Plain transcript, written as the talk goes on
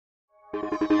Hey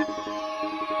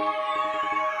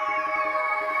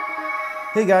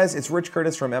guys, it's Rich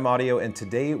Curtis from M Audio, and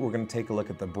today we're going to take a look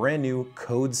at the brand new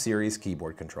Code Series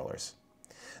keyboard controllers.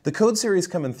 The Code Series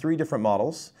come in 3 different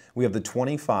models. We have the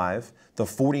 25, the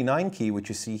 49 key, which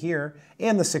you see here,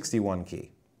 and the 61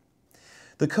 key.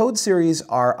 The Code Series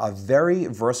are a very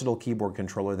versatile keyboard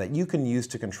controller that you can use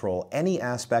to control any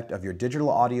aspect of your digital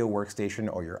audio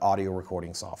workstation or your audio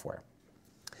recording software.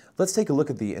 Let's take a look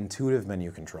at the intuitive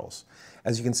menu controls.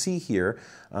 As you can see here,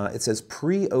 it says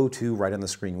pre-02 right on the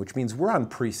screen, which means we're on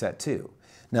preset 2.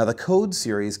 Now the Code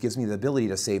Series gives me the ability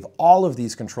to save all of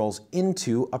these controls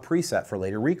into a preset for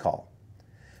later recall.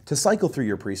 To cycle through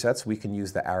your presets, we can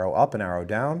use the arrow up and arrow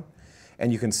down,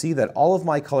 and you can see that all of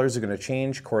my colors are going to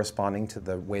change corresponding to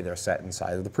the way they're set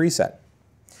inside of the preset.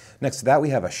 Next to that, we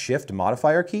have a shift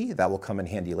modifier key that will come in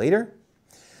handy later.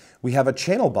 We have a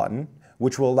channel button,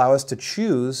 which will allow us to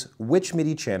choose which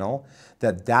MIDI channel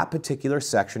that particular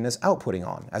section is outputting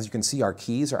on. As you can see, our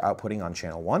keys are outputting on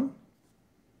channel 1.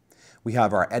 We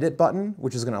have our edit button,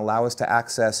 which is going to allow us to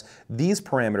access these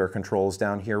parameter controls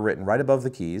down here written right above the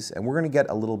keys, and we're going to get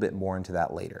a little bit more into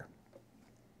that later.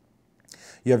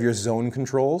 You have your zone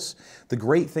controls. The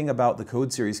great thing about the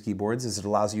Code Series keyboards is it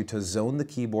allows you to zone the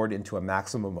keyboard into a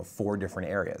maximum of 4 different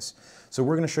areas. So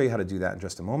we're going to show you how to do that in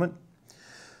just a moment.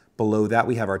 Below that,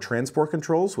 we have our transport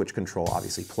controls, which control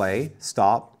obviously play,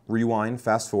 stop, rewind,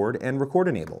 fast forward, and record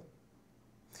enable.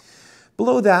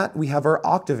 Below that, we have our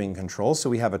octaving controls. So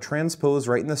we have a transpose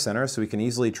right in the center, so we can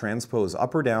easily transpose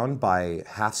up or down by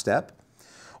half step.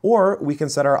 Or we can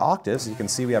set our octaves. You can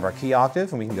see we have our key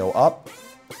octave, and we can go up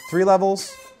 3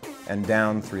 levels and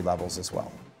down 3 levels as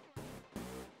well.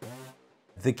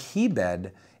 The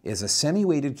keybed is a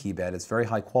semi-weighted keybed. It's very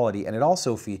high quality, and it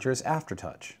also features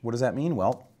aftertouch. What does that mean?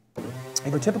 Well, you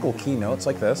have your typical key notes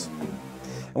like this,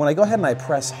 and when I go ahead and I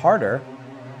press harder,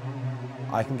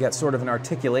 I can get sort of an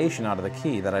articulation out of the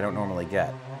key that I don't normally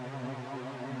get.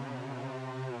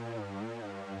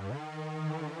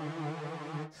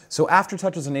 So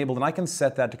aftertouch is enabled, and I can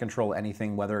set that to control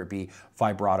anything, whether it be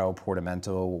vibrato,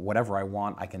 portamento, whatever I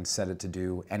want, I can set it to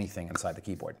do anything inside the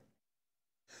keyboard.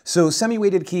 So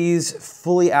semi-weighted keys,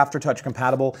 fully aftertouch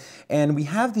compatible, and we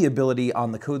have the ability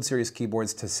on the Code Series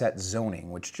keyboards to set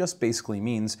zoning, which just basically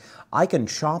means I can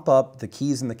chop up the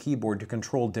keys in the keyboard to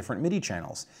control different MIDI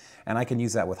channels. And I can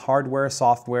use that with hardware,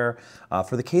 software.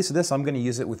 For the case of this, I'm going to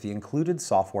use it with the included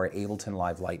software Ableton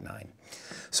Live Lite 9.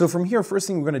 So from here, first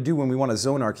thing we're going to do when we want to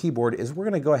zone our keyboard is we're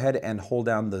going to go ahead and hold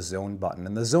down the zone button.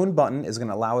 And the zone button is going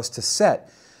to allow us to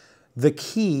set the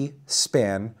key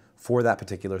span for that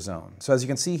particular zone. So as you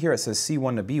can see here, it says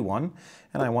C1 to B1,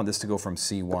 and I want this to go from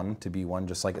C1 to B1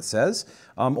 just like it says.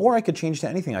 Or I could change to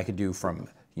anything. I could do from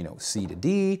C to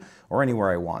D or anywhere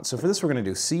I want. So for this, we're going to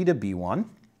do C to B1.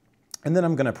 And then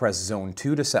I'm going to press zone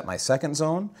 2 to set my second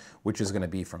zone, which is going to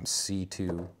be from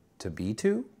C2 to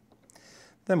B2.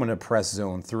 Then I'm going to press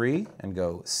zone 3 and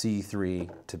go C3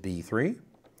 to B3.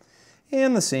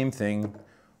 And the same thing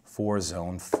for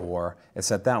zone 4.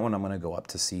 It's at that one I'm going to go up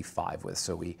to C5 with,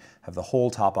 so we have the whole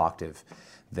top octave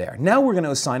there. Now we're going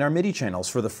to assign our MIDI channels.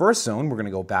 For the first zone, we're going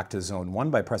to go back to zone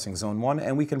 1 by pressing zone 1,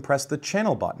 and we can press the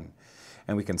channel button.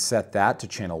 And we can set that to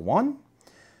channel 1.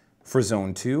 For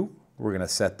zone 2, we're going to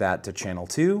set that to channel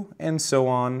 2, and so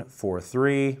on for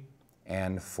 3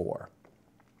 and 4.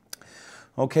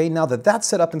 Okay, now that that's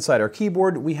set up inside our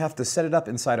keyboard, we have to set it up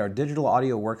inside our digital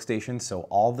audio workstation so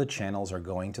all the channels are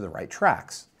going to the right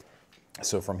tracks.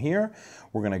 So from here,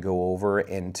 we're going to go over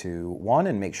into 1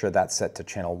 and make sure that's set to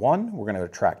channel 1. We're going to go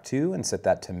to track 2 and set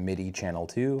that to MIDI channel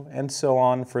 2, and so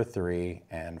on for 3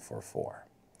 and for 4.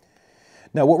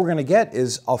 Now what we're going to get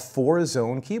is a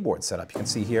 4-zone keyboard setup. You can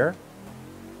see here,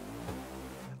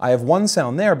 I have one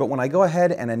sound there, but when I go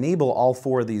ahead and enable all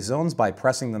 4 of these zones by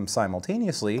pressing them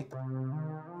simultaneously,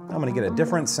 I'm going to get a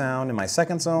different sound in my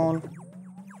second zone.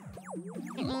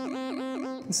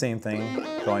 And same thing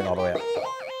going all the way up.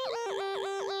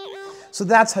 So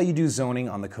that's how you do zoning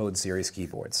on the Code Series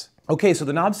keyboards. Okay, so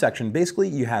the knob section, basically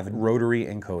you have rotary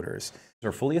encoders.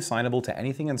 They're fully assignable to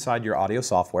anything inside your audio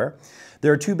software.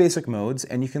 There are 2 basic modes,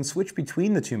 and you can switch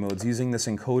between the 2 modes using this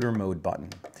encoder mode button.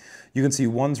 You can see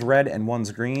one's red and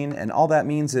one's green, and all that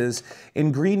means is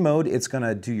in green mode, it's going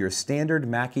to do your standard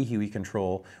Mackie HUI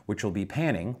control, which will be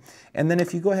panning. And then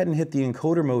if you go ahead and hit the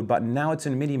encoder mode button, now it's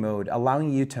in MIDI mode,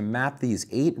 allowing you to map these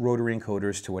 8 rotary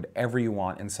encoders to whatever you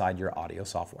want inside your audio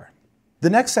software. The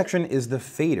next section is the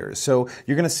faders. So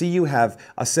you're going to see you have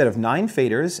a set of 9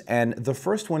 faders, and the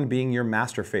first one being your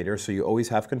master fader, so you always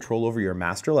have control over your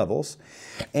master levels.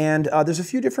 And there's a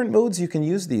few different modes you can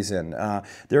use these in.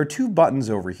 There are 2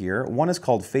 buttons over here. One is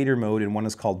called fader mode and one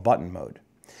is called button mode.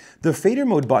 The fader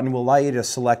mode button will allow you to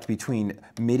select between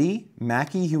MIDI,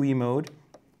 Mackie HUI mode,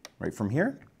 right from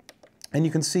here. And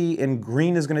you can see in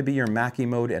green is going to be your Mackie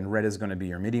mode and red is going to be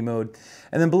your MIDI mode.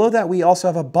 And then below that we also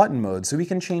have a button mode, so we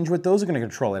can change what those are going to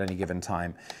control at any given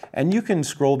time. And you can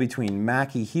scroll between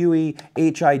Mackie HUI,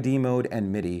 HID mode, and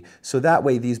MIDI, so that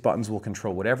way these buttons will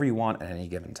control whatever you want at any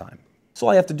given time. So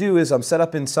all I have to do is I'm set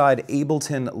up inside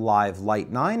Ableton Live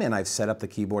Lite 9, and I've set up the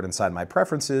keyboard inside my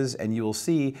preferences, and you will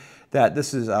see that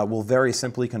this is will very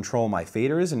simply control my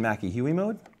faders in Mackie HUI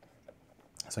mode.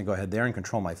 So I can go ahead there and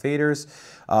control my faders.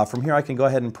 From here I can go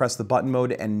ahead and press the button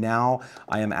mode, and now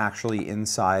I am actually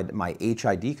inside my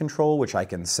HID control, which I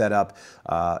can set up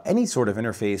any sort of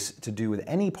interface to do with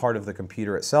any part of the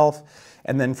computer itself.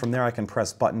 And then from there I can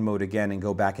press button mode again and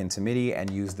go back into MIDI and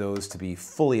use those to be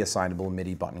fully assignable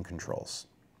MIDI button controls.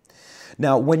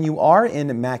 Now, when you are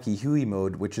in Mackie HUI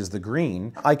mode, which is the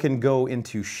green, I can go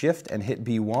into Shift and hit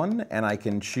B1, and I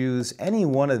can choose any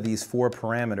one of these 4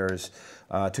 parameters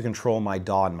to control my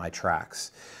DAW and my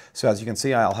tracks. So as you can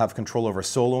see, I'll have control over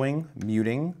soloing,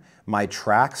 muting, my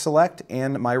track select,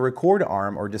 and my record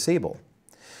arm or disable.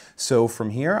 So from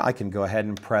here, I can go ahead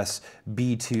and press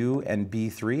B2 and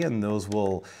B3, and those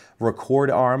will record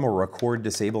arm or record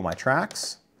disable my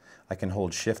tracks. I can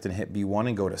hold Shift and hit B1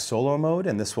 and go to solo mode,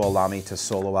 and this will allow me to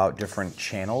solo out different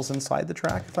channels inside the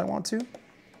track if I want to.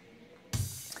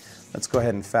 Let's go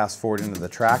ahead and fast forward into the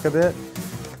track a bit.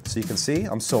 So you can see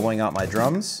I'm soloing out my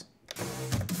drums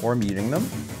or muting them.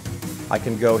 I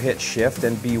can go hit Shift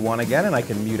and B1 again, and I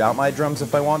can mute out my drums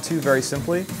if I want to, very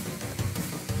simply.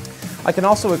 I can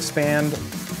also expand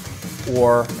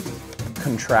or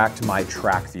contract my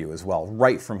track view as well,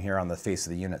 right from here on the face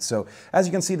of the unit. So as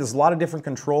you can see, there's a lot of different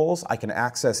controls I can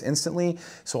access instantly,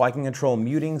 so I can control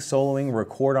muting, soloing,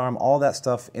 record arm, all that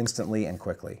stuff instantly and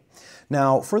quickly.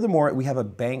 Now, furthermore, we have a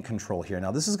bank control here.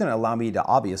 Now, this is going to allow me to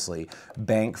obviously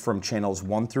bank from channels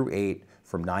 1 through 8,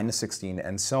 from 9 to 16,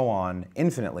 and so on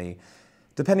infinitely,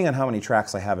 depending on how many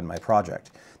tracks I have in my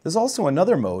project. There's also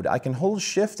another mode. I can hold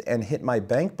Shift and hit my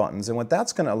bank buttons, and what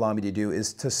that's going to allow me to do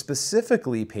is to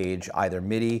specifically page either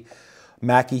MIDI,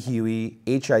 Mackie HUI,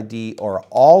 HID, or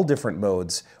all different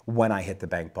modes when I hit the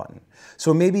bank button.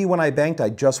 So maybe when I banked, I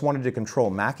just wanted to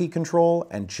control Mackie Control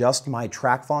and just my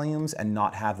track volumes and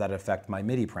not have that affect my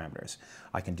MIDI parameters.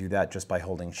 I can do that just by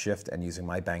holding Shift and using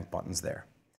my bank buttons there.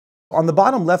 On the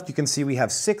bottom left, you can see we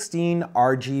have 16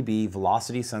 RGB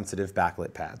velocity-sensitive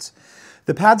backlit pads.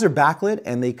 The pads are backlit,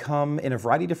 and they come in a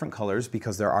variety of different colors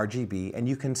because they're RGB, and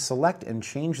you can select and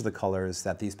change the colors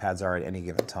that these pads are at any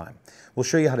given time. We'll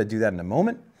show you how to do that in a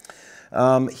moment.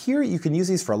 Here you can use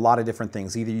these for a lot of different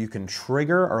things. Either you can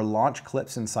trigger or launch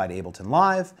clips inside Ableton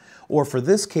Live, or for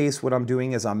this case, what I'm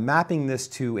doing is I'm mapping this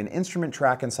to an instrument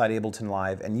track inside Ableton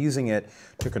Live and using it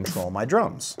to control my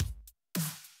drums.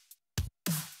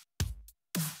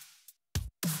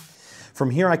 From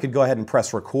here, I could go ahead and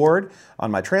press record on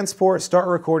my transport, start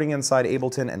recording inside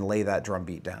Ableton, and lay that drum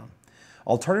beat down.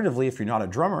 Alternatively, if you're not a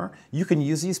drummer, you can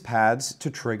use these pads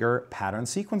to trigger pattern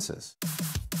sequences.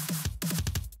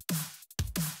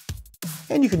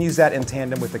 And you can use that in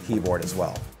tandem with the keyboard as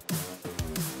well.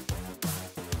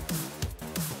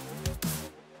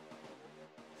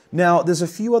 Now, there's a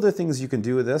few other things you can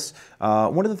do with this.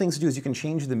 One of the things to do is you can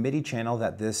change the MIDI channel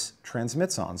that this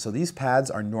transmits on. So these pads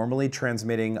are normally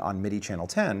transmitting on MIDI channel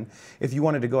 10. If you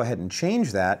wanted to go ahead and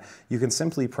change that, you can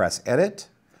simply press Edit.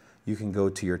 You can go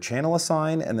to your channel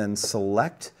assign and then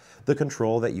select the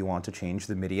control that you want to change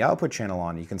the MIDI output channel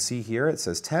on. You can see here it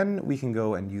says 10. We can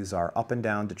go and use our up and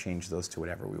down to change those to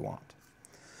whatever we want.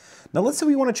 Now let's say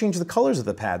we want to change the colors of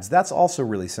the pads. That's also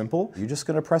really simple. You're just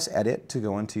going to press Edit to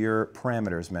go into your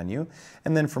Parameters menu.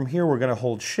 And then from here we're going to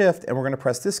hold Shift and we're going to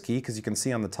press this key because you can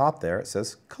see on the top there it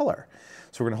says Color.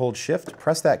 So we're going to hold Shift,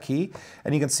 press that key,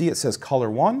 and you can see it says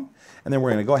Color 1. And then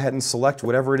we're going to go ahead and select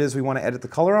whatever it is we want to edit the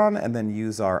color on and then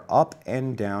use our up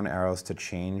and down arrows to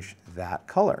change that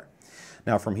color.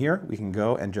 Now from here we can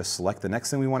go and just select the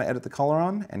next thing we want to edit the color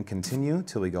on and continue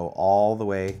till we go all the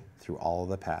way through all of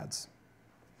the pads.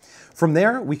 From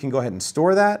there, we can go ahead and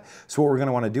store that. So what we're going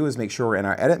to want to do is make sure we're in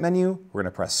our Edit menu. We're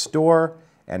going to press Store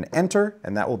and Enter,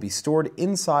 and that will be stored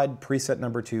inside preset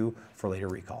number 2 for later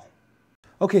recall.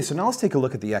 Okay, so now let's take a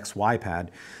look at the XY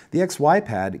pad. The XY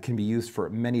pad can be used for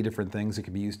many different things. It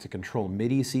can be used to control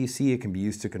MIDI CC. It can be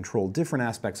used to control different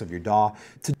aspects of your DAW.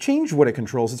 To change what it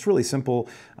controls, it's really simple.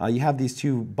 You have these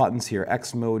two buttons here,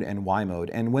 X mode and Y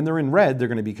mode. And when they're in red, they're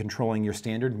going to be controlling your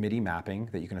standard MIDI mapping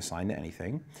that you can assign to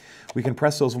anything. We can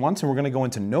press those once, and we're going to go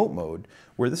into note mode,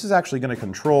 where this is actually going to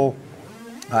control,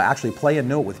 actually play a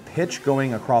note with pitch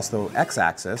going across the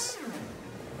X-axis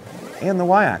and the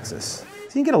Y-axis.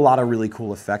 So you can get a lot of really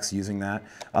cool effects using that.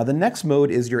 The next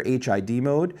mode is your HID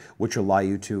mode, which will allow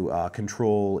you to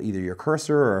control either your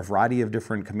cursor or a variety of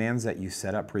different commands that you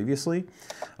set up previously.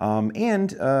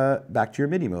 And back to your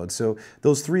MIDI mode. So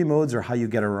those three modes are how you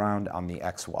get around on the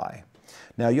XY.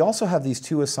 Now you also have these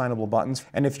two assignable buttons,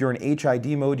 and if you're in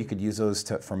HID mode, you could use those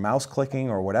for mouse clicking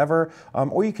or whatever,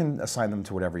 or you can assign them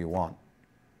to whatever you want.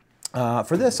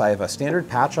 For this, I have a standard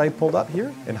patch I pulled up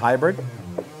here in hybrid.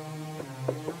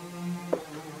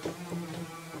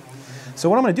 So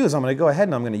what I'm going to do is I'm going to go ahead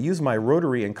and I'm going to use my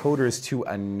rotary encoders to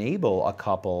enable a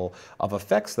couple of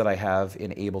effects that I have in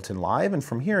Ableton Live, and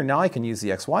from here now I can use the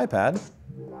XY pad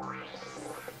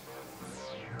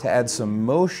to add some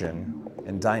motion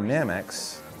and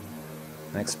dynamics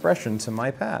and expression to my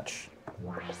patch.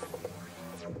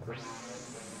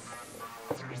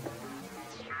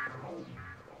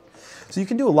 So you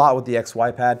can do a lot with the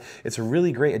XY pad. It's a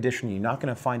really great addition. You're not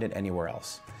going to find it anywhere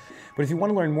else. But if you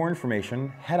want to learn more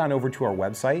information, head on over to our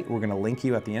website. We're going to link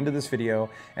you at the end of this video,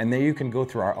 and there you can go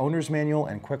through our owner's manual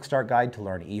and quick start guide to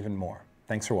learn even more.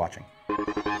 Thanks for watching.